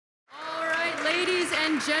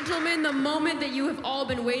and gentlemen, the moment that you have all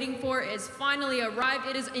been waiting for is finally arrived.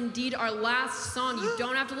 It is indeed our last song. You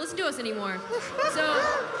don't have to listen to us anymore. So,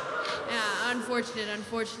 yeah,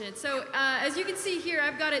 unfortunate. So, as you can see here,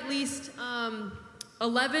 I've got at least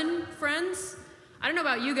 11 friends. I don't know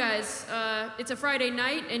about you guys. It's a Friday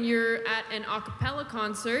night and you're at an a cappella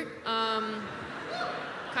concert.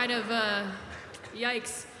 Kind of,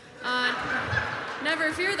 yikes.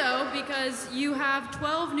 Never fear though, because you have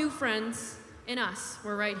 12 new friends in us.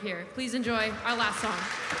 We're right here. Please enjoy our last song.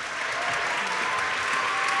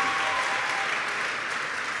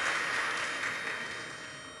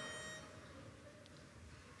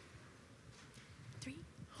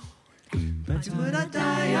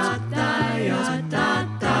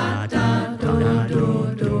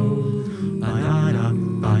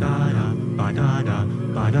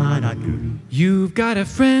 You've got a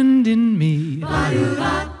friend in me.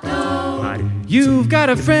 You've got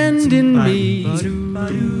a friend in me.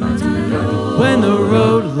 When the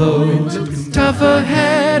road looks tough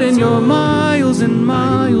ahead and you're miles and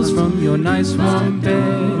miles from your nice warm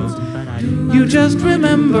bed, you just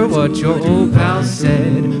remember what your old pal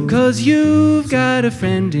said, 'cause you've got a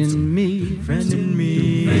friend in me.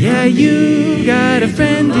 Yeah, you've got a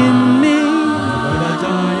friend in me.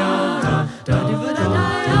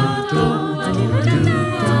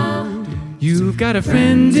 You've got a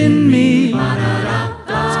friend in me.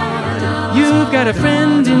 You've got a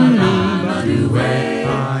friend in me.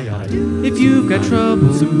 If you've got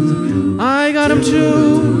troubles, I got them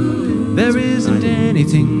too. There isn't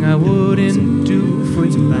anything I wouldn't do for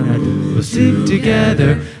you. We'll stick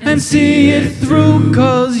together and see it through,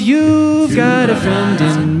 'cause you've got a friend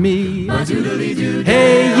in me.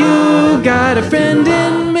 Hey, you've got a friend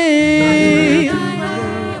in me.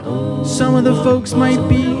 Some of the folks might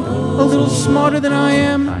be a little smarter than I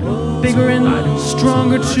am, bigger and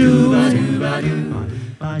stronger too,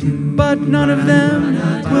 but none of them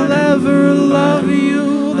will ever love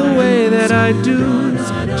you the way that I do,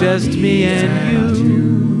 just me and you.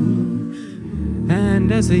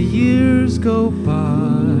 And as the years go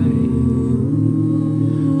by,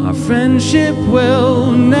 our friendship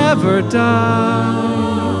will never die.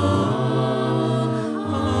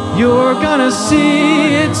 You're gonna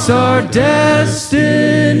see it's our destiny.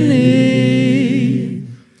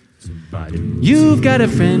 You've got a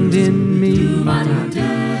friend in me.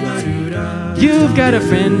 You've got a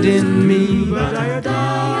friend in me.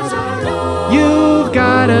 You've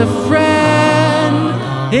got a friend.